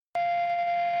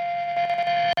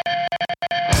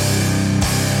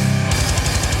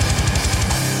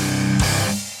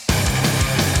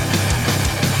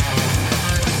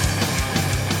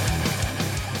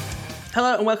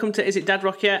and welcome to Is It Dad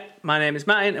Rock Yet? My name is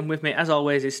Martin, and with me, as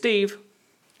always, is Steve.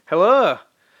 Hello.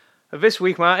 This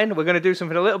week, Martin, we're going to do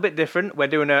something a little bit different. We're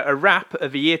doing a rap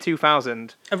of the year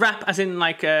 2000. A rap, as in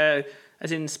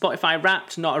Spotify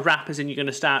Wrapped, not a rap as in you're going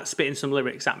to start spitting some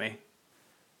lyrics at me.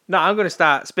 No, I'm going to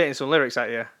start spitting some lyrics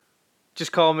at you.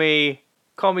 Just call me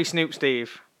Snoop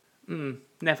Steve.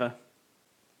 Never.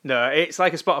 No, it's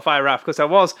like a Spotify rap because I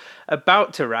was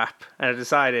about to rap and I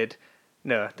decided,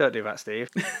 no, don't do that, Steve.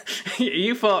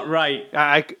 You thought right.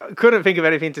 I couldn't think of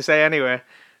anything to say anyway.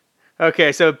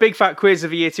 Okay, so big fat quiz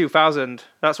of the year 2000.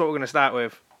 That's what we're going to start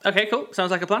with. Okay, cool.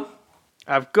 Sounds like a plan.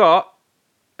 I've got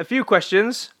a few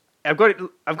questions. I've got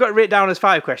it written down as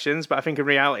 5 questions, but I think in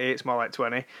reality it's more like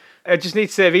 20. I just need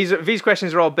to say these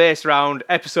questions are all based around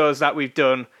episodes that we've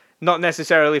done, not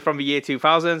necessarily from the year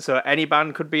 2000. So any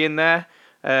band could be in there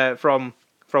from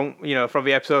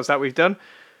the episodes that we've done.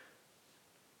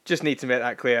 Just need to make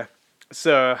that clear.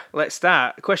 So let's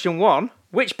start. Question 1: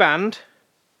 which band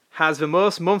has the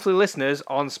most monthly listeners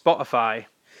on Spotify?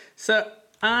 So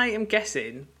I am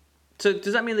guessing. So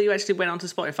does that mean that you actually went onto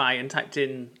Spotify and typed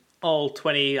in all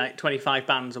 25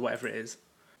 bands or whatever it is?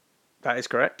 That is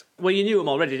correct. Well, you knew them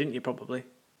already, didn't you? Probably.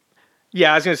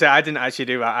 Yeah, I was going to say I didn't actually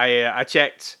do that. I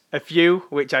checked a few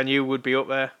which I knew would be up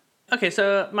there. Okay,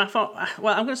 so I'm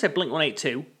going to say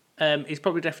Blink-182. He's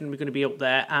probably definitely going to be up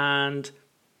there, and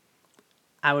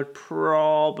I would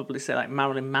probably say like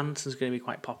Marilyn Manson's going to be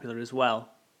quite popular as well.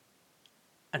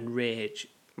 And Rage.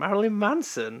 Marilyn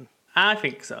Manson? I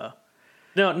think so.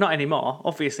 No, not anymore,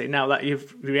 obviously, now that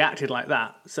you've reacted like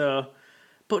that. So,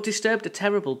 but Disturbed are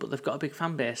terrible, but they've got a big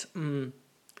fan base. I'm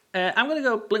going to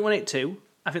go Blink-182.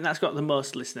 I think that's got the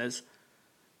most listeners.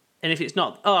 And if it's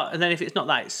not... Oh, and then if it's not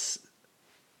that, it's...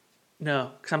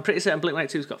 No, because I'm pretty certain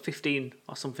Blink-182's got 15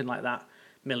 or something like that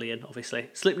million, obviously.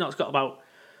 Slipknot's got about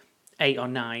 8 or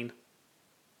 9.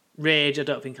 Rage, I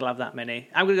don't think he'll have that many.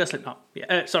 I'm going to go Slipknot.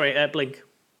 Yeah, Blink.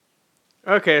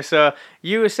 Okay, so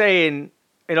you were saying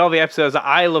in all the episodes that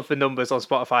I love the numbers on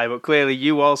Spotify, but clearly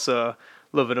you also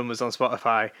love the numbers on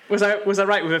Spotify. Was I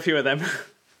right with a few of them?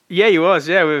 Yeah, you was,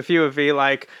 yeah, with a few of the,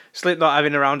 like, Slipknot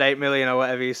having around 8 million or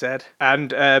whatever you said, and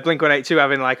Blink-182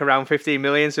 having, like, around 15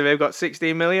 million, so they've got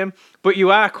 16 million. But you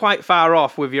are quite far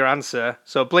off with your answer.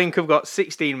 So Blink have got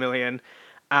 16 million,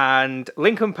 and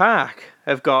Linkin Park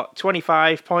have got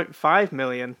 25.5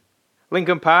 million.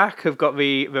 Linkin Park have got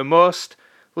the most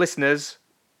listeners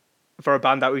for a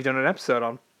band that we've done an episode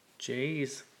on.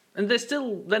 Jeez. And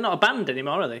they're not a band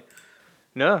anymore, are they?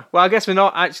 No. Well, I guess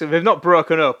they've not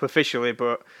broken up officially,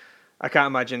 but I can't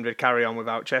imagine they'd carry on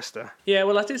without Chester. Yeah,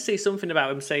 well, I did see something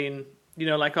about him saying,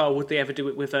 would they ever do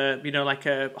it with a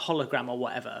hologram or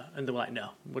whatever? And they were like, no,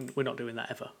 we're not doing that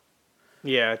ever.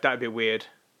 Yeah, that'd be weird.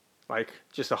 Like,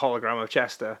 just a hologram of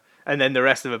Chester, and then the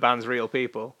rest of the band's real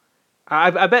people.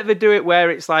 I bet they'd do it where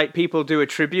it's like people do a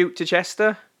tribute to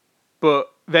Chester,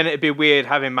 but then it'd be weird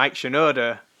having Mike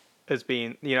Shinoda as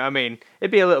being, you know what I mean?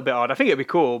 It'd be a little bit odd. I think it'd be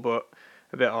cool, but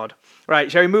a bit odd.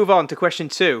 Right, shall we move on to question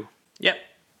 2? Yep.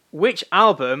 Which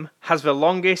album has the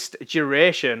longest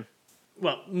duration?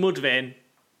 Well, Mudvayne.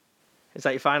 Is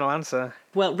that your final answer?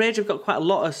 Well, Rage have got quite a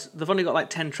lot they've only got like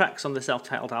 10 tracks on the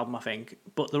self-titled album, I think,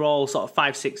 but they're all sort of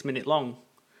 5-6 minute long.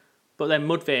 But then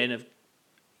Mudvayne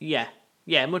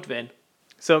Mudvayne.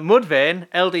 So Mudvayne,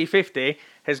 LD50,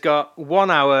 has got 1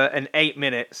 hour and 8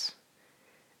 minutes.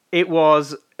 It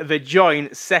was the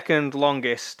joint second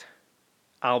longest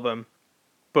album,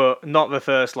 but not the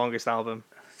first longest album.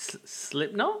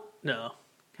 Slipknot? No,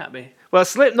 can't be. Well,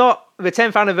 Slipknot, the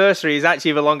 10th anniversary is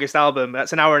actually the longest album.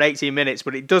 That's 1 hour and 18 minutes,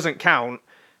 but it doesn't count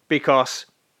because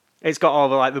it's got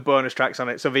all the bonus tracks on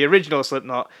it. So the original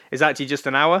Slipknot is actually just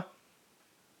an hour.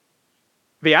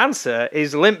 The answer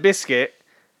is Limp Bizkit,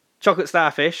 Chocolate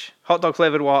Starfish, Hot Dog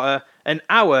Flavored Water, 1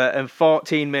 hour and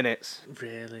 14 minutes.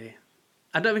 Really?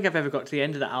 I don't think I've ever got to the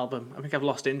end of that album. I think I've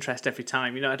lost interest every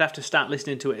time. I'd have to start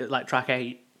listening to it at like track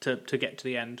 8 to get to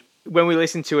the end. When we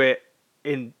listened to it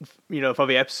for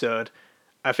the episode,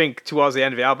 I think towards the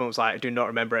end of the album, I was like, I do not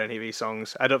remember any of these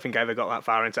songs. I don't think I ever got that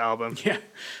far into the album. Yeah.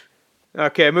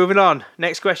 Okay, moving on.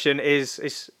 Next question is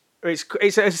it's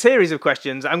a series of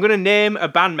questions. I'm going to name a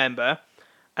band member,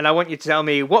 and I want you to tell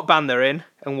me what band they're in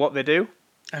and what they do.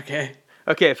 Okay.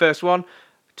 Okay, first one.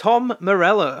 Tom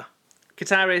Morello.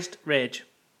 Guitarist, Rage.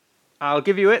 I'll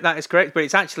give you it, that is correct, but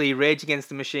it's actually Rage Against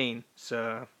the Machine.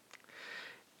 So,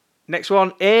 next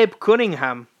one, Abe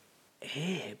Cunningham.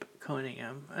 Abe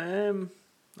Cunningham. I'm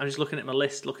just looking at my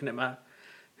list,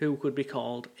 who could be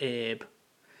called Abe.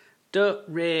 Don't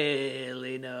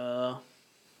really know.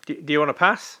 Do you want to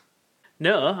pass?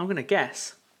 No, I'm going to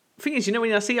guess. The thing is,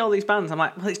 when I see all these bands, I'm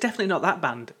like, well, it's definitely not that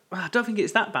band. Well, I don't think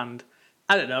it's that band.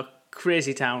 I don't know.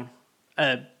 Crazy Town.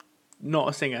 Not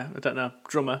a singer. I don't know.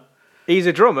 Drummer. He's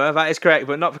a drummer, that is correct,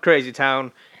 but not for Crazy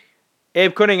Town.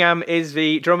 Abe Cunningham is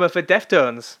the drummer for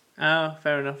Deftones. Oh,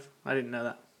 fair enough. I didn't know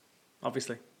that.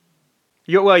 Obviously.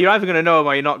 You're either going to know him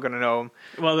or you're not going to know him.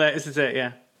 Well, this is it,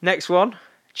 yeah. Next one,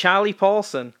 Charlie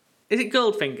Paulson. Is it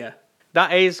Goldfinger?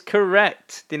 That is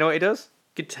correct. Do you know what he does?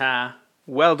 Guitar.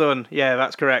 Well done. Yeah,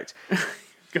 that's correct.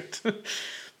 Good.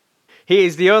 He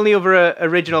is the only other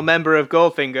original member of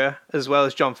Goldfinger, as well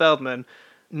as John Feldman.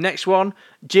 Next one,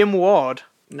 Jim Ward.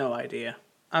 No idea.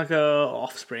 I'll go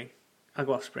Offspring.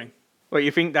 What,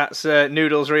 you think that's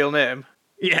Noodle's real name?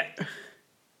 Yeah.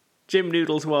 Jim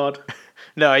Noodles Ward.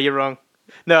 No, you're wrong.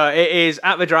 No, it is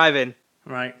At the Drive-In.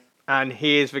 Right. And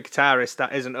he is the guitarist.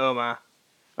 That isn't Omar.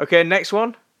 Okay, next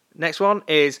one. Next one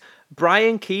is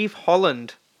Brian Keith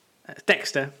Holland.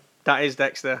 Dexter. That is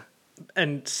Dexter.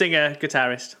 And singer,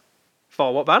 guitarist.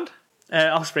 For what band?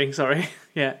 Offspring, sorry.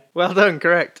 Yeah. Well done,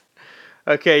 correct.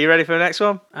 Okay, you ready for the next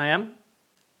one? I am.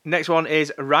 Next one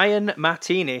is Ryan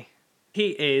Martini. He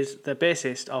is the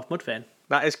bassist of Mudvayne.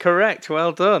 That is correct,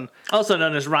 well done. Also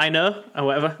known as Rhino, or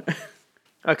whatever.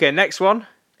 Okay, next one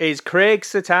is Craig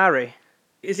Satari.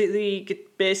 Is it the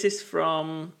bassist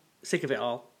from Sick of It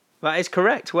All? That is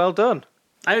correct, well done.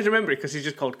 I always remember it because he's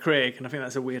just called Craig, and I think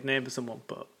that's a weird name for someone,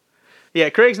 but... Yeah,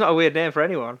 Craig's not a weird name for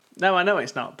anyone. No, I know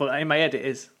it's not, but in my head it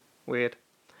is. Weird.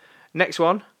 Next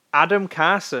one, Adam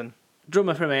Carson.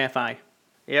 Drummer from AFI.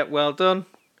 Yep, well done.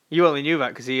 You only knew that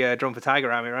because he drummed for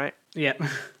Tiger Army, right? Yep.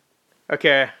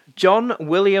 Okay, John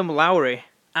William Lowry.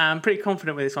 I'm pretty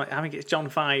confident with this one. I think it's John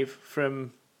 5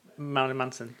 from Marilyn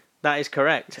Manson. That is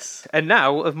correct. Yes. And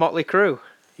now of Motley Crue.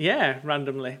 Yeah,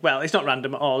 randomly. Well, it's not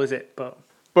random at all, is it?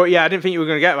 But yeah, I didn't think you were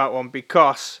going to get that one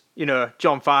because,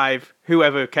 John 5,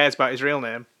 whoever cares about his real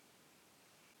name.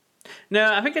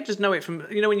 no, I think I just know it from,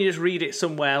 when you just read it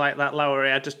somewhere like that,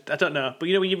 Lowry, I don't know. But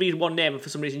when you read one name and for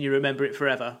some reason you remember it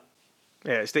forever.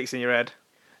 Yeah, it sticks in your head.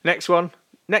 Next one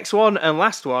and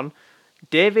last one,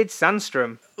 David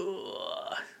Sandstrom.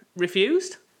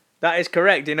 Refused? That is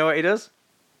correct. Do you know what he does?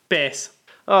 Bass.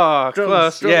 Oh,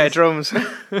 Drums, close. drums. Yeah, drums.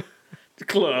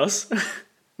 Close.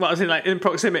 What, I was in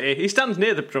proximity? He stands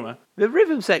near the drummer. The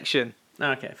rhythm section.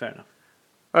 Okay, fair enough.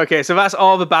 Okay, so that's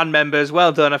all the band members.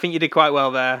 Well done. I think you did quite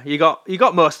well there. You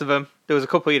got most of them. There was a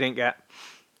couple you didn't get.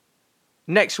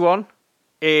 Next one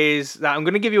is that I'm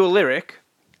going to give you a lyric,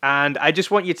 and I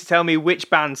just want you to tell me which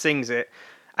band sings it.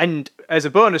 And as a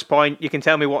bonus point, you can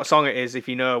tell me what song it is if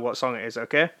you know what song it is,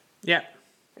 okay? Yeah.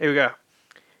 Here we go.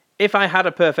 If I had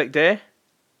a perfect day,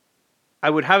 I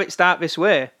would have it start this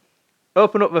way.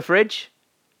 Open up the fridge,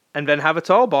 and then have a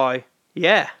tall boy.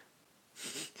 Yeah.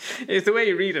 It's the way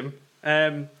you read them.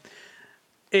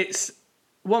 It's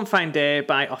One Fine Day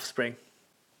by Offspring.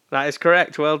 That is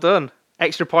correct. Well done.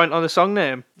 Extra point on the song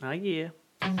name. Ah, yeah.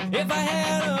 If I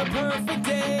had a perfect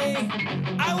day,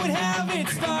 I would have it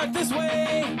start this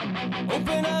way.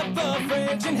 Open up the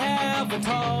fridge and have a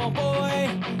tall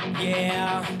boy.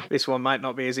 Yeah. This one might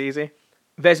not be as easy.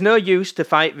 There's no use to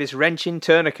fight this wrenching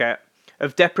tourniquet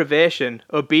of deprivation,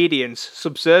 obedience,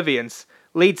 subservience,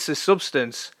 leads to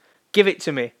substance. Give it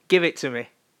to me. Give it to me.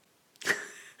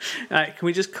 Right, can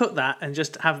we just cut that and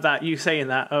just have that, you saying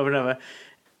that over and over?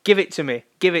 Give it to me.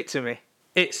 Give it to me.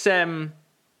 It's -1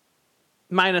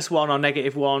 or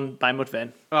 -1 by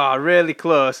Mudvayne. Oh, really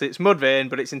close. It's Mudvayne,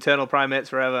 but it's Internal Primates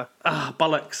Forever. Ah,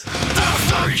 bollocks.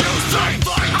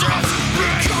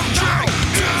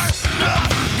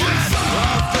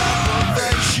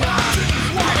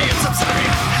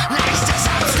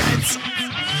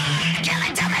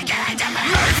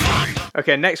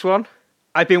 Okay, next one.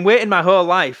 I've been waiting my whole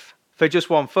life for just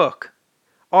one fuck.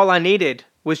 All I needed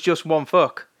was just one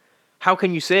fuck. How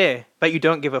can you say that you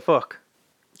don't give a fuck?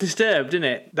 Disturbed, isn't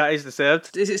it? That is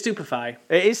Disturbed. Is it Stupefy?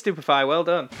 It is Stupefy, well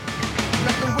done.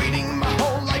 I've been waiting my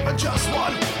whole life for just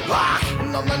one rock,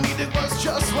 and all I needed was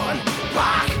just one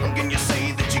rock. How can you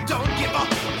say that you don't give a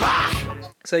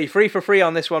rock? So you're 3 for 3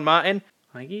 on this one, Martin.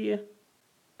 I get you.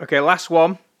 Okay, last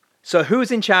one. So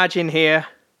who's in charge in here?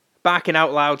 Barking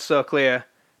out loud so clear.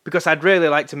 Because I'd really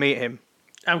like to meet him.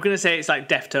 I'm going to say it's like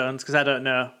Deftones, because I don't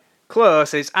know.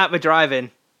 Close, it's At the Drive-In.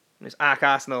 It's Ark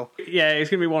Arsenal. Yeah, it's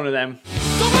going to be one of them. So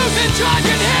who's in charge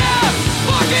in here?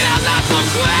 Barking out loud so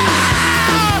clear.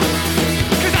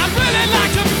 'Cause I'd really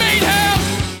like to meet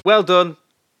him. Well done.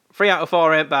 3 out of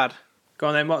 4 ain't bad. Go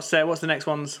on then, what's the next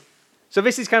ones? So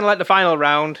this is kind of like the final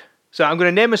round. So I'm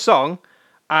going to name a song,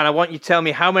 and I want you to tell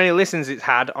me how many listens it's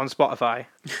had on Spotify.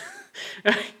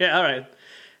 Yeah, all right.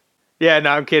 Yeah,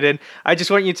 no, I'm kidding. I just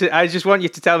want you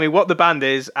to tell me what the band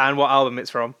is and what album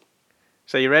it's from.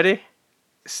 So you ready?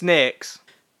 Snakes.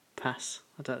 Pass.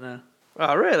 I don't know.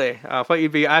 Oh, really? I thought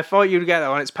you'd get that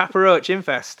one. It's Papa Roach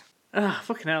Infest. Ah,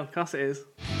 fucking hell, of course it is.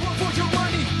 One for your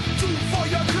money, two for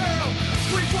your girl,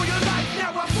 three for your life.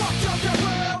 Now I fucked up the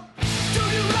world. Do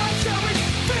you like how it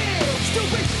feels?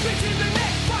 Stupid bitch in the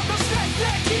neck, pop a snake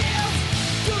that kills.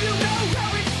 Do you know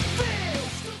how it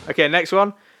feels? Okay, next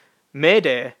one.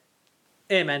 Mayday.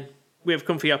 Amen. We have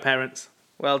come for your parents.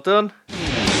 Well done.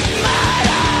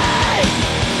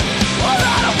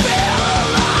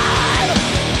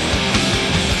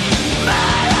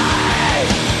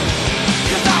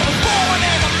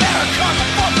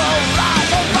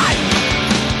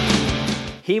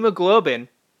 Hemoglobin.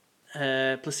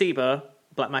 Placebo,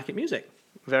 Black Market Music.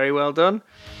 Very well done.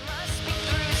 Must be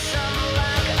through some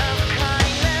lack of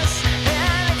kindness,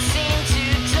 and it seemed to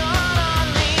dawn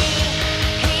on me.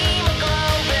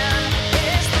 Hemoglobin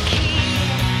is the key.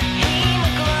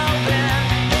 Hemoglobin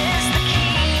is the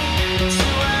key to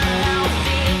a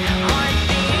healthy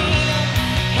heartbeat.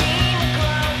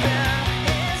 Hemoglobin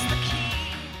is the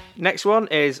key. Next one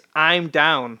is I'm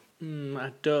Down.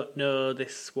 I don't know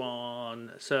this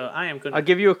one. So I am going I'll to...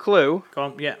 give you a clue. Go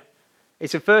on, yeah.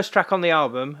 It's the first track on the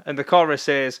album, and the chorus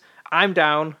says, I'm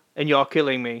down and you're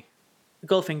killing me.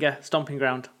 Goldfinger, Stomping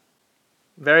Ground.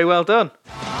 Very well done.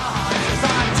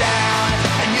 I'm down,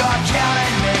 and you're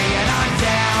killing me, and I'm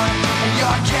down, and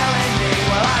you're killing me.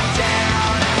 Well, I'm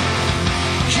down.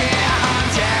 Yeah, I'm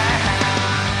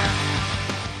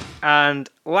down. And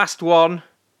last one,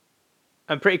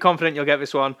 I'm pretty confident you'll get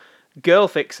this one. Girl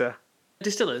Fixer.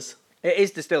 Distillers. It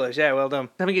is Distillers, yeah, well done.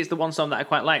 I think it's the one song that I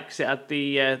quite like because it had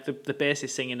the bassist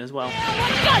singing as well.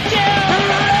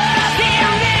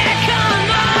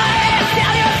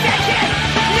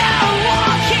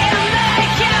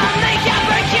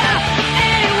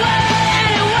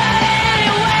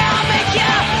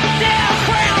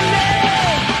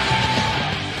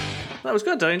 That was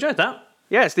good. I enjoyed that.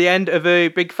 Yeah, it's the end of a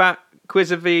big fat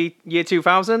quiz of the year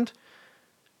 2000.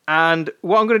 And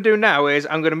what I'm going to do now is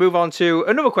I'm going to move on to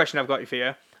another question I've got for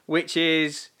you, which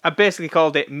is, I basically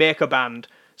called it Make a Band.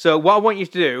 So what I want you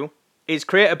to do is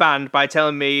create a band by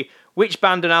telling me which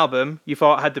band and album you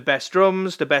thought had the best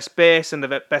drums, the best bass, and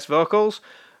the best vocals.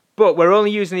 But we're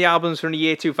only using the albums from the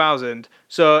year 2000.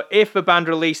 So if a band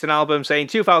released an album, say in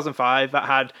 2005, that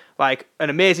had like an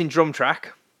amazing drum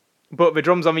track, but the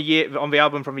drums on the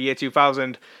album from the year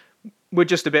 2000 were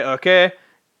just a bit okay,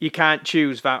 you can't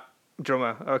choose that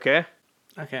drummer, okay?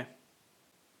 Okay.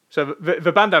 So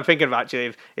the band I'm thinking of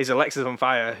actually is Alexis on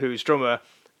Fire, whose drummer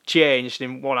changed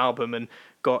in one album and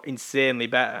got insanely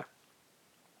better.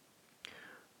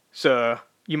 So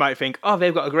you might think, oh,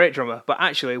 they've got a great drummer, but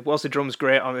actually, was the drums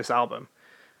great on this album?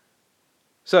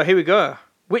 So here we go.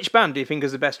 Which band do you think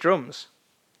has the best drums?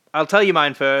 I'll tell you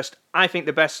mine first. I think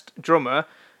the best drummer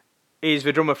is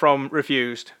the drummer from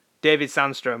Refused, David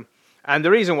Sandstrom. And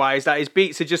the reason why is that his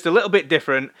beats are just a little bit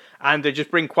different and they just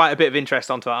bring quite a bit of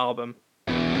interest onto the album.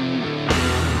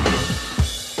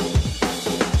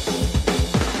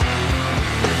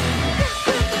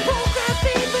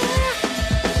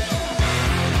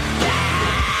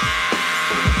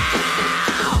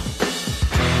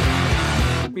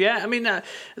 Yeah, I mean,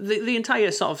 the entire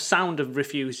sort of sound of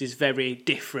Refused is very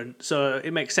different, so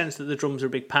it makes sense that the drums are a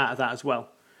big part of that as well.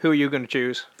 Who are you going to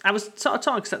choose? I was sort of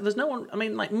talking, because there's no one, I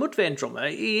mean, like, Mudvayne drummer,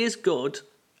 he is good,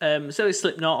 so is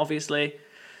Slipknot, obviously,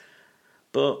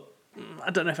 but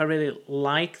I don't know if I really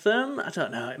like them. I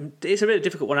don't know. It's a really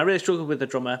difficult one. I really struggle with the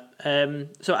drummer.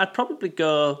 So I'd probably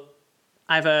go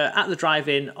either At the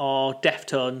Drive-In or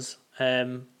Deftones.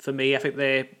 For me, I think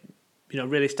they,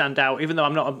 really stand out. Even though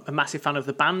I'm not a massive fan of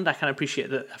the band, I can appreciate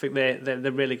that. I think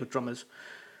they're really good drummers.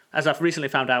 As I've recently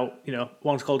found out,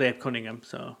 one's called Abe Cunningham,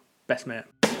 so best mate.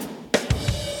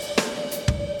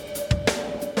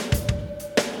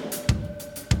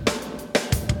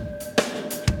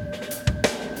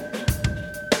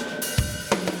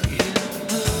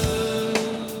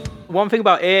 One thing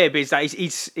about Abe is that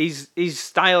his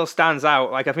style stands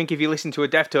out. Like, I think if you listen to a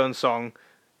Deftones song,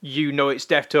 you know it's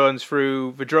Deftones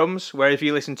through the drums, whereas if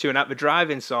you listen to an At the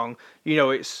Drive-In song, you know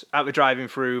it's At the Drive-In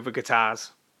through the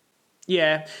guitars.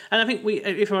 Yeah, and I think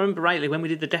if I remember rightly, when we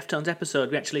did the Deftones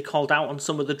episode, we actually called out on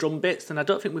some of the drum bits, and I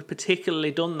don't think we've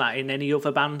particularly done that in any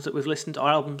other bands that we've listened to, or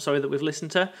albums, that we've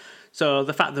listened to. So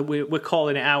the fact that we're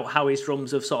calling it out, how his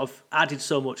drums have sort of added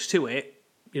so much to it,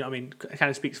 it kind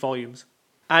of speaks volumes.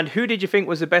 And who did you think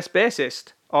was the best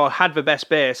bassist, or had the best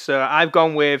bass? So I've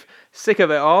gone with Sick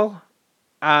of It All,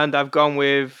 and I've gone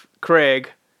with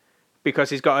Craig, because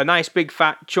he's got a nice big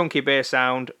fat chunky bass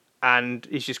sound, and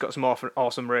he's just got some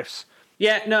awesome riffs.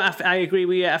 Yeah, no, I agree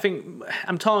with you. I think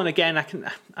I'm torn again.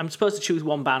 I'm supposed to choose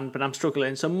one band, but I'm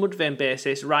struggling. So Mudvayne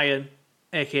bassist Ryan,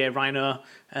 aka Rhino,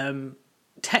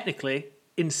 technically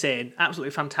insane,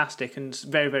 absolutely fantastic, and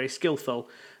very, very skillful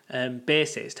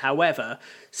bassist. However,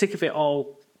 Sick of It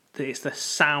All, it's the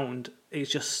sound is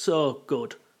just so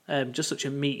good, just such a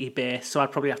meaty bass. So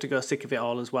I'd probably have to go Sick of It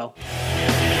All as well.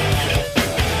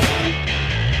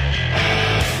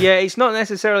 Yeah, it's not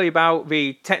necessarily about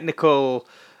the technical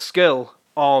skill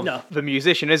of No. the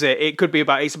musician, is it? It could be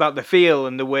it's about the feel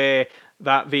and the way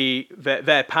that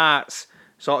their parts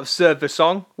sort of serve the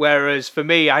song. Whereas for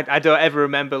me, I don't ever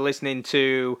remember listening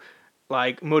to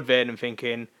like Mudvayne and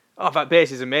thinking, oh, that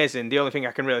bass is amazing. The only thing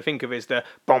I can really think of is the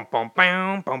bum bum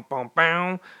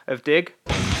bum of Dig.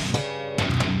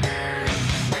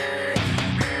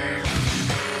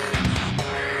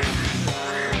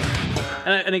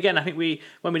 And again, I think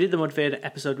when we did the Mudvayne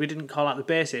episode, we didn't call out the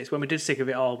bassist. When we did Sick of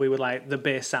It All, we were like, the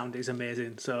bass sound is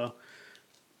amazing. So,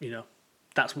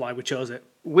 that's why we chose it.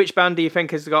 Which band do you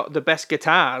think has got the best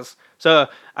guitars? So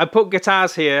I put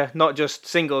guitars here, not just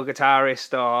single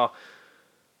guitarist or,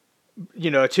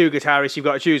 two guitarists you've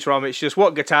got to choose from. It's just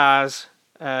what guitars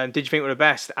did you think were the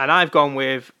best? And I've gone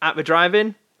with At the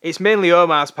Drive-In. It's mainly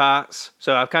Omar's parts,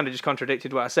 so I've kind of just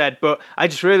contradicted what I said, but I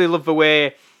just really love the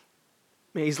way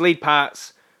his lead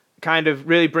parts kind of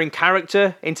really bring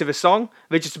character into the song.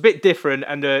 They're just a bit different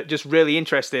and they're just really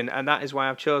interesting, and that is why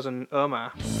I've chosen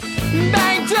Omar.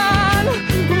 Banged on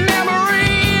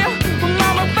memory,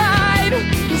 mummified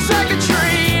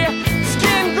circuitry,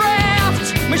 skin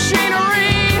graft,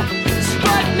 machinery,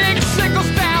 Sputnik sickles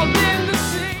found in the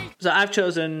sea. So I've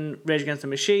chosen Rage Against the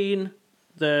Machine.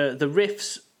 The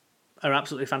riffs are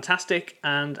absolutely fantastic,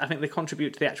 and I think they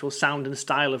contribute to the actual sound and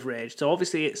style of Rage. So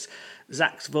obviously it's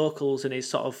Zach's vocals and his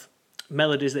sort of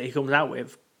melodies that he comes out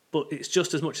with, but it's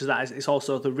just as much as that. It's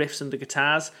also the riffs and the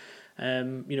guitars.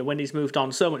 When he's moved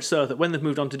on, so much so that when they've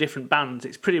moved on to different bands,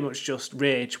 it's pretty much just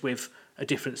Rage with a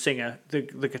different singer. The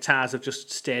guitars have just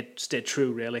stayed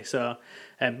true, really. So,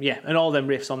 and all them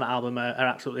riffs on that album are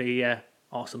absolutely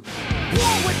awesome.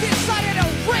 War with inside and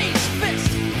a rage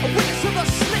fist, a witness to the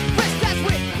slit wrist as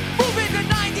we move into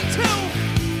 92,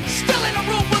 still in a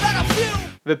room without a few.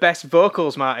 The best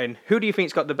vocals, Martin. Who do you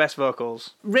think's got the best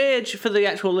vocals? Rage for the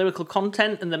actual lyrical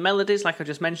content and the melodies, like I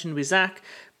just mentioned with Zach,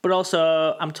 but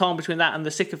also I'm torn between that and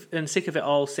the Sick of It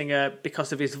All singer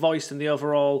because of his voice and the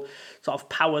overall sort of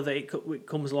power that it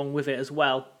comes along with it as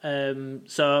well.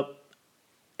 So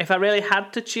if I really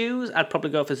had to choose, I'd probably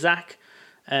go for Zach,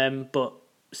 but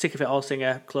Sick of It All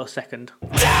singer, close second.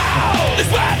 Down is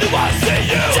where they want to see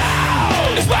you.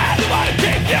 Down is where they want to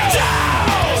keep you.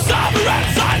 Down, suffer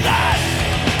and silent.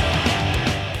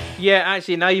 Yeah,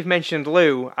 actually, now you've mentioned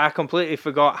Lou, I completely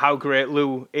forgot how great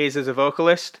Lou is as a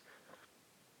vocalist.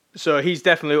 So he's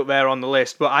definitely up there on the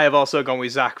list, but I have also gone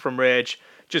with Zach from Rage,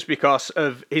 just because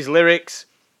of his lyrics,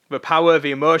 the power,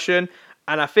 the emotion,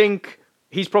 and I think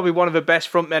he's probably one of the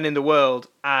best frontmen in the world.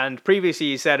 And previously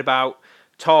he said about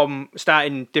Tom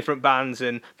starting different bands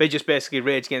and they just basically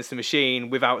Rage Against the Machine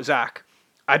without Zach.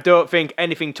 I don't think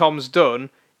anything Tom's done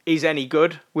is any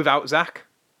good without Zach.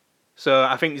 So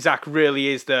I think Zach really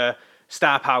is the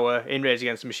star power in Rage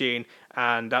Against the Machine,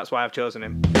 and that's why I've chosen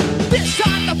him. This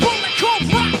time the bullet cold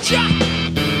roger,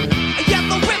 a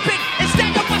yellow ribbon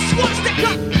instead of a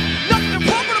swastika. Nothing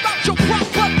important about your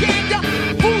propaganda.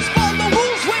 Rules follow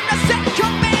rules when the set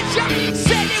commands ya.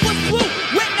 Said it was blue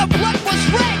when the blood was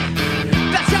red.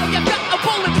 That's how you got a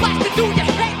bullet blasted through your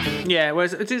head. Yeah,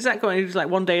 whereas did Zach go on? He was like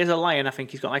One Day as a Lion. I think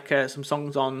he's got like some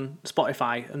songs on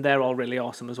Spotify, and they're all really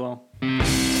awesome as well.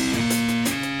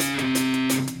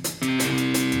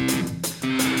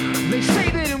 They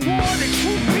say that in war the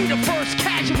truth be the first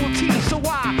casualty. So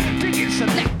I dig in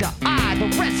selector, I the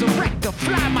resurrector,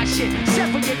 fly my shit,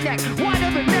 sever your neck,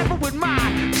 wider than ever with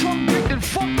my tongue dipped in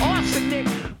funk arsenic.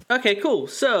 Okay, cool.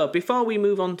 So before we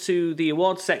move on to the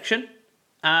awards section,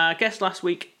 our guest last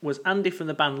week was Andy from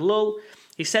the band Lull.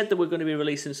 He said that we're going to be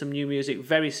releasing some new music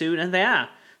very soon, and they are.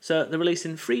 So they're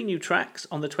releasing 3 new tracks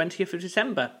on the 20th of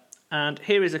December. And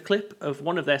here is a clip of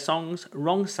one of their songs,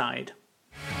 Wrong Side.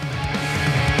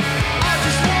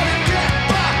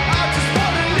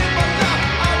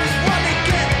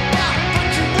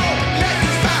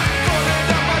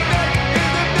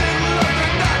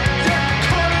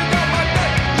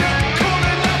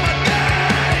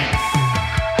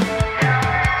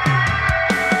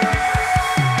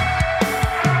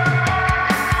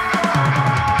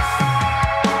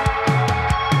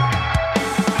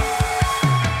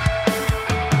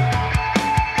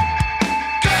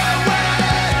 Go away!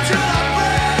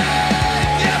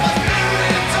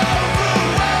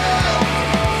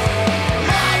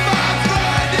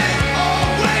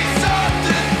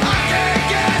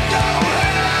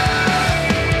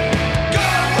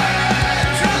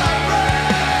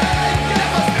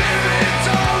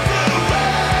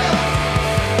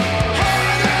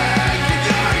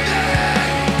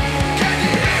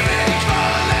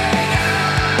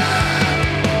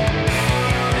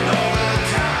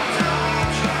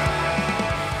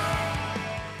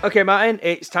 Okay, Martin,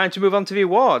 it's time to move on to the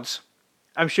awards.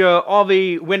 I'm sure all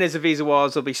the winners of these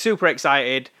awards will be super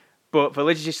excited, but for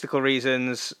logistical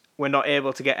reasons, we're not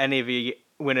able to get any of the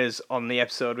winners on the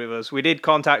episode with us. We did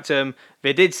contact them.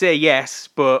 They did say yes,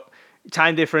 but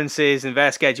time differences and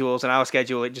their schedules and our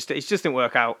schedule, it just didn't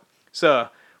work out. So,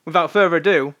 without further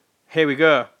ado, here we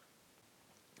go.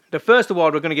 The first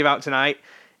award we're going to give out tonight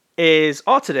is,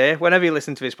 or today, whenever you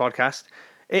listen to this podcast,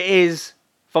 it is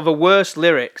for the worst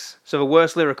lyrics, so the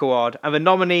worst lyric award, and the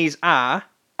nominees are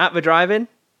At the Drive-In,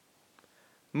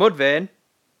 Mudvayne,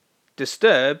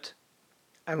 Disturbed,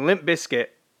 and Limp Bizkit.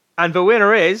 And the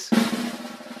winner is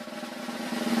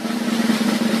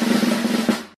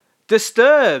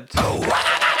Disturbed.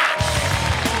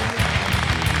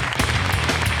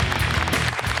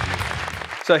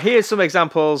 So here's some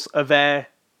examples of their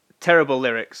terrible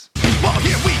lyrics. Well,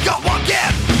 here we go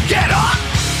again. Get up.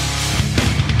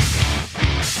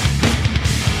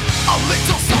 A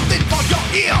little something for your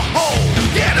ear hole.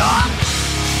 Get up.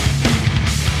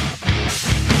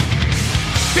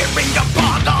 Ripping a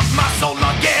part of my soul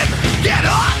again. Get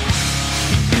up.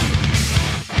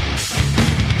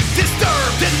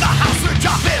 Disturbed in the house, we're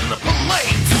dropping the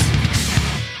plates.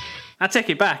 I take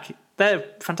it back. They're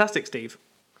fantastic, Steve.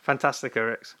 Fantastic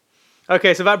lyrics.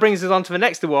 Okay, so that brings us on to the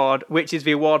next award, which is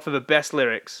the award for the best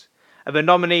lyrics. And the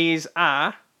nominees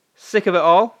are Sick of It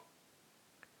All,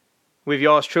 with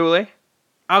yours truly,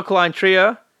 Alkaline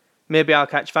Trio, Maybe I'll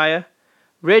Catch Fire,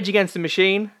 Rage Against the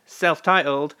Machine,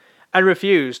 self-titled, and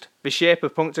Refused, The Shape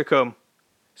of Punk to Come.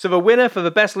 So the winner for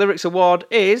the best lyrics award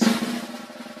is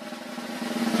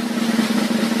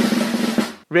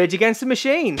Rage Against the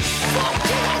Machine.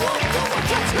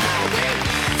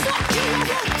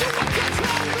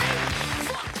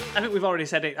 I think we've already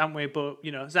said it, haven't we? But,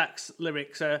 you know, Zach's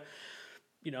lyrics are,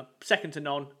 you know, second to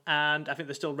none. And I think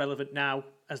they're still relevant now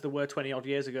as they were 20 odd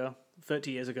years ago,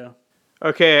 30 years ago.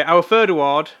 Okay, our third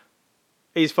award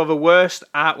is for the worst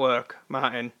artwork,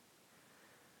 Martin.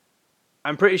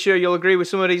 I'm pretty sure you'll agree with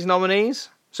some of these nominees.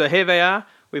 So here they are.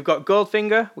 We've got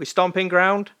Goldfinger with Stomping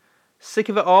Ground, Sick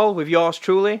of It All with yours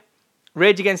truly,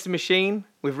 Rage Against the Machine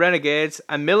with Renegades,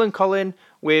 and Millencolin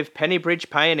with Pennybridge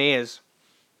Pioneers.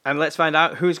 And let's find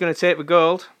out who's going to take the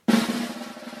gold.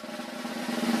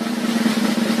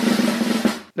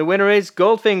 The winner is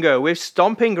Goldfinger with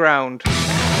Stomping Ground.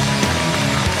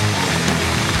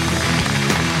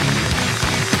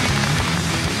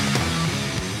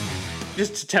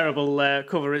 Just a terrible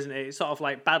cover, isn't it? It's sort of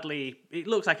like badly. It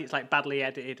looks like it's like badly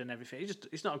edited and everything.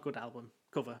 It's not a good album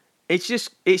cover. It's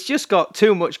just got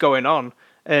too much going on,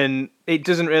 and it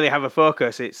doesn't really have a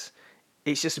focus. It's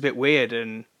just a bit weird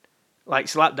and like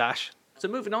slapdash. So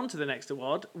moving on to the next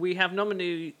award, we have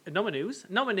nominees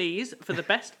for the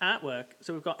best artwork.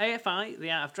 So we've got AFI, The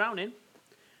Art of Drowning,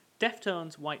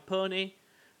 Deftones, White Pony,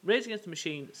 Rage Against the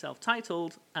Machine,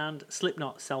 self-titled, and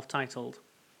Slipknot, self-titled.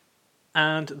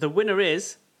 And the winner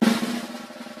is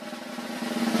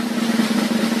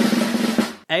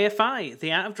AFI,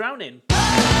 The Art of Drowning.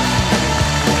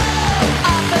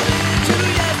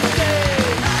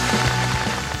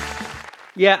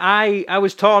 Yeah, I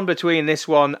was torn between this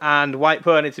one and White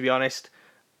Pony, to be honest.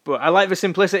 But I like the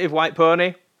simplicity of White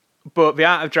Pony. But The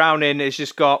Art of Drowning has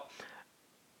just got...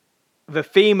 The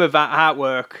theme of that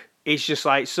artwork is just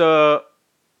like so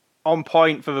on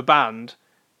point for the band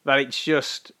that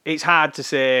it's hard to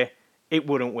say it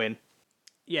wouldn't win.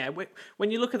 Yeah,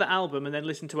 when you look at the album and then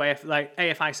listen to AFI, like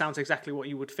AFI sounds exactly what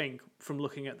you would think from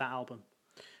looking at that album.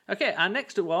 Okay, our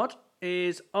next award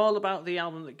is all about the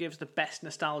album that gives the best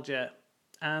nostalgia.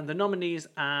 And the nominees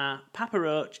are Papa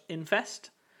Roach, Infest,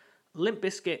 Limp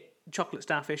Bizkit, Chocolate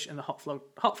Starfish and the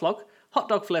Hot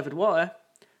Dog Flavoured Water,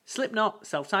 Slipknot,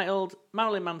 self-titled,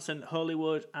 Marilyn Manson,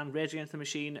 Hollywood, and Rage Against the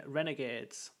Machine,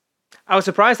 Renegades. I was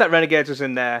surprised that Renegades was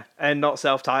in there and not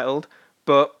self-titled,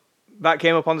 but that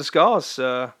came up on the scores,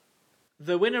 so...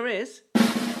 The winner is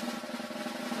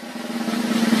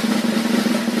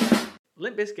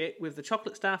Limp Bizkit with the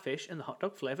Chocolate Starfish and the Hot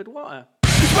Dog Flavoured Water.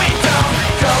 We don't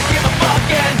give a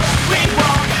fuck and we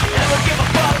won't ever give a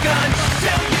fuck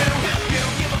until you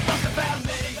give a fuck about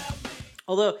me.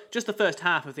 Although, just the first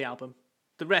half of the album.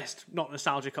 The rest, not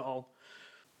nostalgic at all.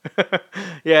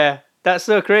 Yeah, that's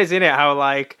so crazy, isn't it? How,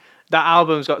 like, that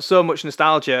album's got so much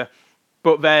nostalgia,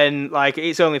 but then, like,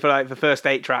 it's only for, like, the first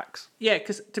 8 tracks. Yeah,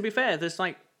 because, to be fair, there's,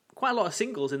 like, quite a lot of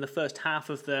singles in the first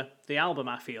half of the album,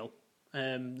 I feel.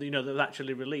 That was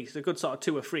actually released. A good sort of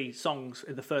 2 or 3 songs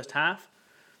in the first half.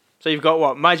 So you've got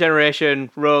what? My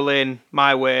Generation, Rollin',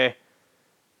 My Way.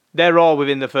 They're all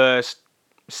within the first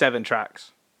 7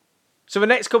 tracks. So the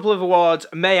next couple of awards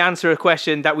may answer a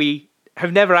question that we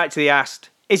have never actually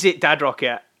asked. Is it Dad Rock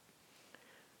yet?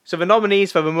 So the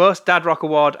nominees for the most dad rock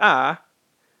award are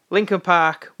Linkin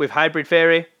Park with Hybrid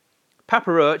Theory,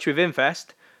 Papa Roach with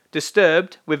Infest,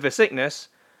 Disturbed with The Sickness,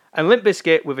 and Limp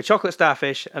Bizkit with the Chocolate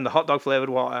Starfish and the Hot Dog Flavoured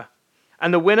Water.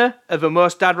 And the winner of the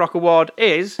most dad rock award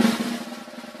is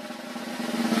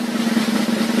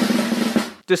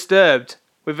Disturbed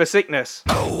with The Sickness.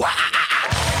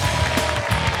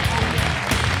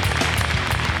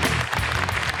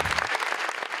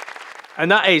 And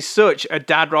that is such a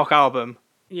dad rock album.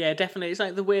 Yeah, definitely. It's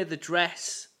like the way they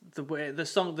dress, the way the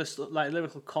song, the like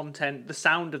lyrical content, the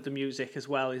sound of the music as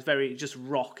well is very just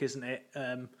rock, isn't it?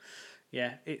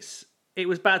 Yeah, it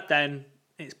was bad then.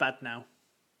 It's bad now.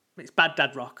 It's bad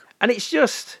dad rock. And it's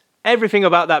just everything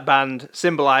about that band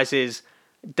symbolises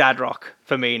dad rock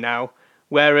for me now.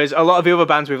 Whereas a lot of the other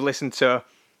bands we've listened to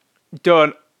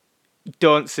don't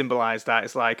symbolise that.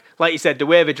 It's like you said, the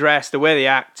way they dress, the way they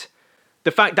act, the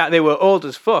fact that they were old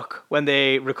as fuck when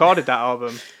they recorded that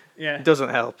album Yeah. doesn't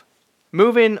help.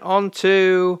 Moving on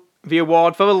to the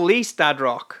award for the least dad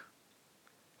rock.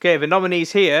 Okay, the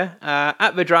nominees here are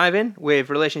At the Drive-In with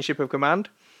Relationship of Command,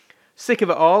 Sick of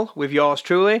It All with Yours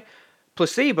Truly,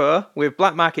 Placebo with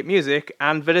Black Market Music,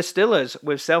 and The Distillers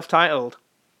with Self-Titled.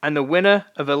 And the winner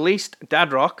of the least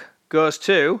dad rock goes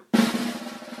to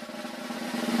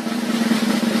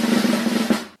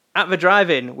At the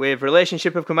Drive-In with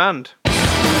Relationship of Command.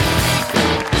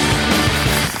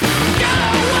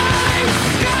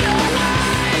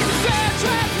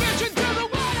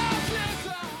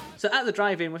 So at the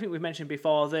drive-in, I think we've mentioned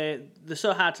before, they're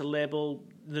so hard to label.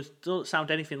 They don't sound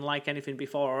anything like anything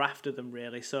before or after them,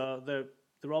 really. So they're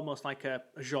almost like a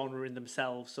genre in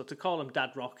themselves. So to call them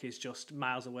dad rock is just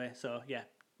miles away. So yeah,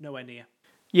 nowhere near.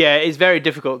 Yeah, it's very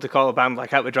difficult to call a band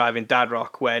like At the Drive-In dad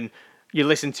rock when you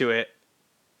listen to it.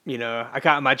 You know, I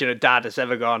can't imagine a dad has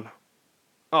ever gone,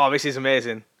 oh, this is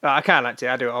amazing. I can't actually,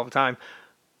 I do it all the time.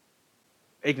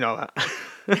 Ignore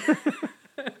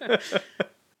that.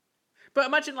 But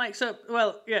imagine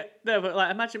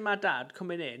imagine my dad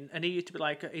coming in and he used to be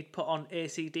like, he'd put on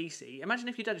AC/DC. Imagine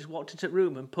if your dad just walked into a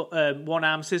room and put One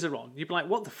Arm Scissor on. You'd be like,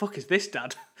 what the fuck is this,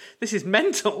 Dad? This is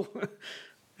mental.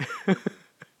 You'd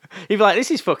be like,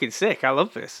 this is fucking sick. I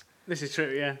love this. This is true,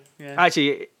 yeah.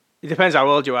 Actually, it depends how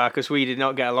old you are, because we did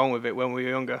not get along with it when we were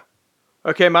younger.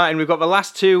 Okay, Martin, we've got the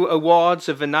last two awards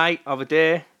of the night, of the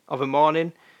day, of the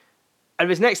morning. And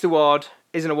this next award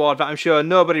is an award that I'm sure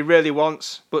nobody really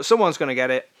wants, but someone's going to get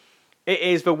it. It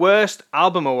is the Worst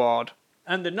Album Award.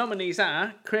 And the nominees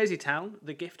are Crazy Town,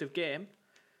 The Gift of Game,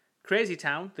 Crazy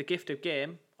Town, The Gift of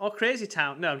Game, or Crazy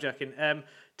Town, no, I'm joking,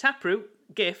 Taproot,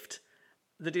 Gift,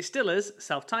 The Distillers,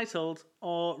 self-titled,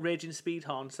 or Raging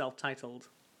Speedhorn, self-titled.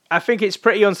 I think it's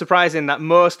pretty unsurprising that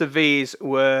most of these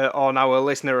were on our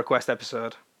listener request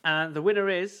episode. And the winner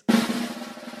is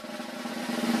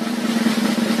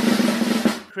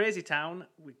Crazy Town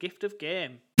with Gift of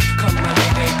Game. Come my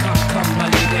lady, come my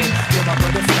lady, you're my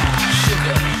butterfly,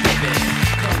 sugar, baby.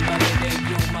 Come my lady,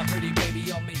 you're my pretty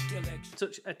baby, I'll make your legs.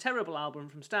 Such a terrible album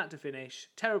from start to finish,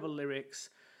 terrible lyrics,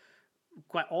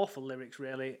 quite awful lyrics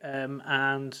really,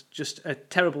 and just a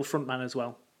terrible frontman as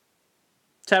well.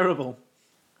 Terrible.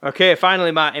 Okay,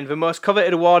 finally, Martin, the most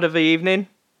coveted award of the evening,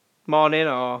 morning,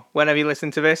 or whenever you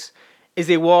listen to this, is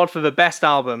the award for the best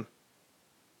album.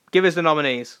 Give us the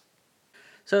nominees.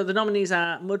 So the nominees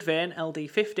are Mudvayne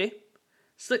LD50,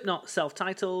 Slipknot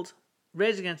self-titled,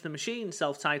 Rage Against the Machine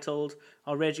self-titled,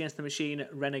 or Rage Against the Machine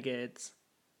Renegades.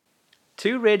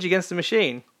 2 Rage Against the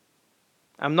Machine.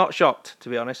 I'm not shocked, to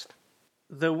be honest.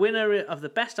 The winner of the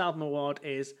Best Album Award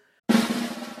is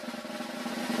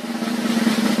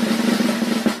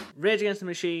Rage Against the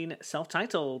Machine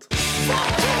self-titled.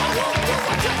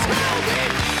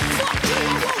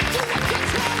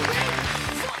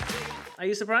 Are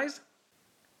you surprised?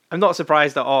 I'm not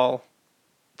surprised at all,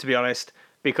 to be honest,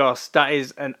 because that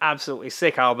is an absolutely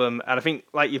sick album, and I think,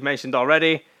 like you've mentioned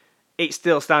already, it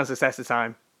still stands the test of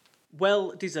time.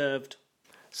 Well deserved.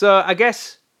 So I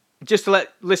guess, just to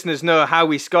let listeners know how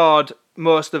we scored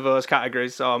most of those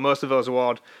categories, or most of those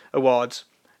awards,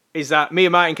 is that me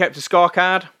and Martin kept a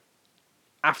scorecard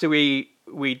after we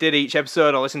did each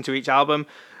episode or listened to each album,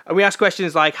 and we asked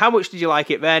questions like, how much did you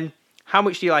like it then? How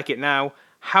much do you like it now?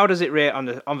 How does it rate on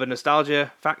the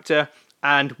nostalgia factor?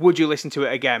 And would you listen to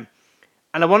it again?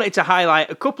 And I wanted to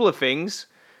highlight a couple of things.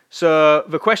 So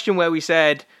the question where we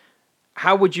said,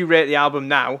 how would you rate the album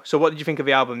now? So what did you think of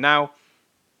the album now?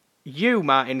 You,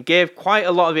 Martin, gave quite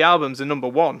a lot of the albums a number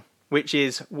 1, which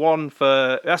is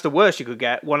that's the worst you could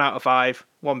get, 1 out of 5,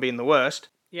 1 being the worst.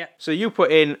 Yeah. So you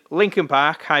put in Linkin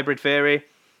Park, Hybrid Theory,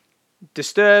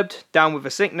 Disturbed, Down with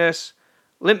the Sickness,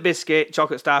 Limp Bizkit,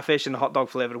 Chocolate Starfish and the Hot Dog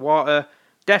Flavoured Water,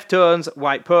 Deftones,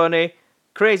 White Pony,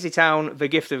 Crazy Town, The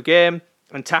Gift of Game,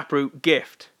 and Taproot,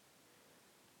 Gift.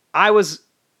 I was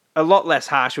a lot less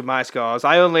harsh with my scores.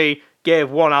 I only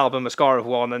gave one album a score of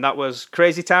 1, and that was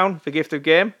Crazy Town, The Gift of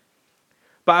Game.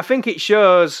 But I think it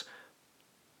shows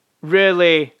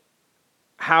really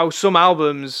how some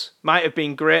albums might have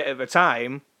been great at the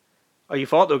time, or you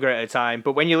thought they were great at the time,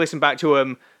 but when you listen back to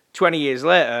them 20 years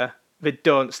later, they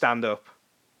don't stand up.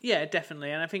 Yeah,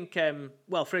 definitely. And I think,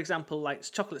 well, for example, like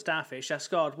Chocolate Starfish, I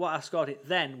scored it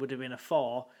then would have been a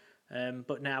 4,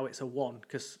 but now it's a 1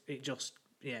 because it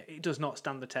does not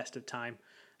stand the test of time.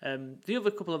 The other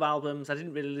couple of albums, I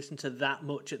didn't really listen to that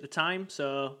much at the time,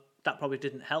 so that probably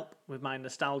didn't help with my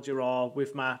nostalgia or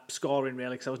with my scoring,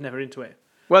 really, because I was never into it.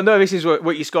 Well, no, this is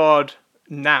what you scored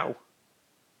now.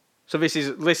 So this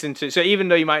is listening to... So even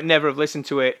though you might never have listened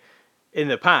to it in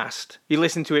the past, you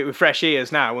listen to it with fresh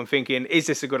ears now and thinking, is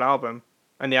this a good album?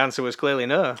 And the answer was clearly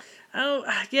no. Oh,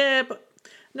 yeah, but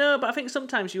I think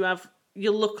sometimes you'll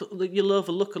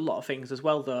overlook a lot of things as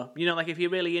well, though. You know, like if you're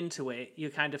really into it, you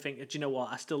kind of think, do you know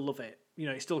what, I still love it. You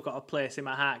know, it's still got a place in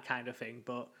my heart kind of thing,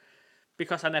 but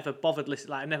because I never bothered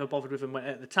listening, like I never bothered with them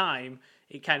at the time,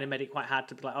 it kind of made it quite hard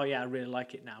to be like, oh yeah, I really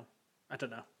like it now. I don't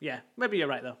know. Yeah, maybe you're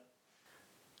right, though.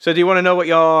 So do you want to know what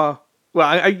your...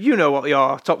 Well, you know what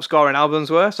your top scoring albums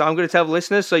were, so I'm going to tell the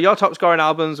listeners. So your top scoring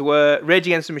albums were Rage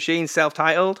Against the Machine,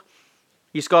 self-titled.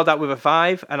 You scored that with a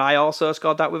 5, and I also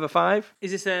scored that with a 5.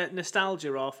 Is this a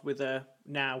nostalgia off with a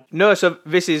now? No, so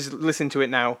this is listen to it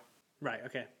now. Right,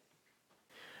 okay.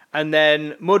 And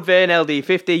then Mudvayne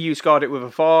LD50, you scored it with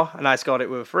a 4, and I scored it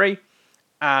with a 3.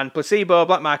 And Placebo,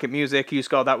 Black Market Music, you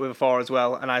scored that with a 4 as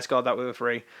well, and I scored that with a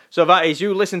 3. So that is,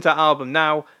 you listen to that album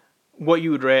now, what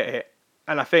you would rate it.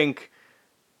 And I think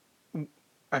with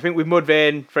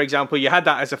Mudvayne, for example, you had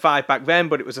that as a 5 back then,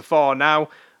 but it was a 4 now.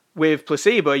 With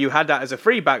Placebo, you had that as a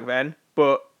 3 back then,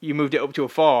 but you moved it up to a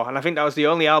 4. And I think that was the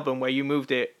only album where you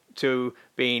moved it to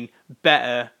being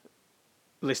better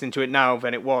listening to it now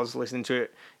than it was listening to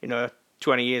it,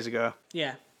 20 years ago.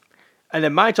 Yeah. And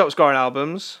then my top scoring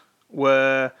albums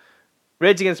were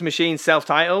Rage Against the Machine,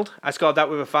 self-titled. I scored that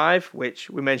with a 5, which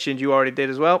we mentioned you already did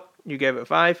as well. You gave it a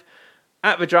 5.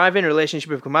 At the Drive-In,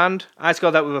 Relationship of Command. I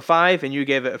scored that with a 5, and you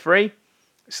gave it a 3.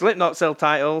 Slipknot,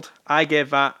 self-titled. I gave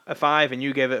that a 5, and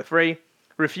you gave it a 3.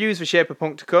 Refuse, The Shape of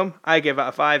Punk to Come. I gave that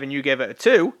a 5, and you gave it a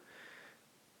 2.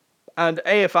 And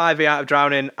AFI, The Art of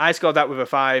Drowning. I scored that with a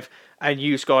 5, and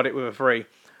you scored it with a 3.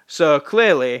 So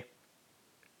clearly,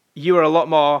 you are a lot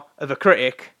more of a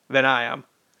critic than I am.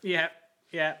 Yeah.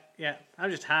 I'm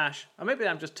just harsh. Or maybe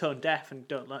I'm just tone deaf and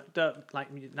don't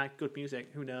like good music.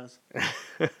 Who knows?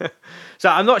 So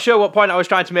I'm not sure what point I was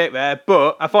trying to make there,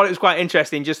 but I thought it was quite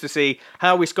interesting just to see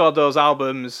how we scored those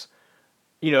albums,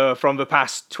 from the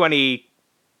past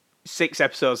 26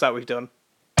 episodes that we've done.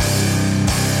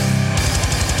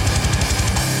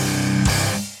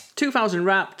 2000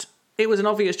 Wrapped. It was an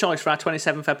obvious choice for our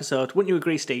 27th episode. Wouldn't you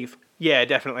agree, Steve? Yeah,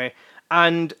 definitely.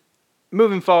 And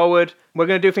moving forward, we're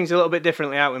going to do things a little bit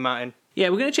differently, aren't we, Martin? Yeah,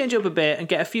 we're going to change it up a bit and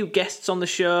get a few guests on the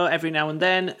show every now and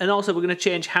then. And also we're going to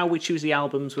change how we choose the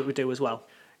albums that we do as well.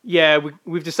 Yeah,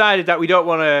 we've decided that we don't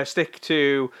want to stick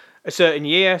to a certain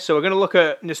year. So we're going to look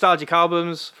at nostalgic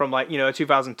albums from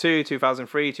 2002,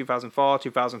 2003, 2004,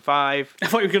 2005. I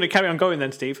thought you were going to carry on going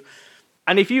then, Steve.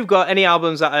 And if you've got any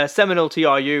albums that are seminal to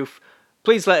your youth,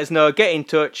 please let us know. Get in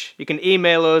touch. You can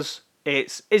email us.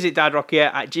 It's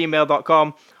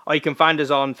isitdadrockyet@gmail.com, or you can find us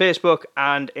on Facebook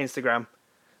and Instagram.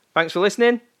 Thanks for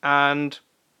listening, and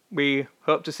we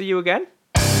hope to see you again.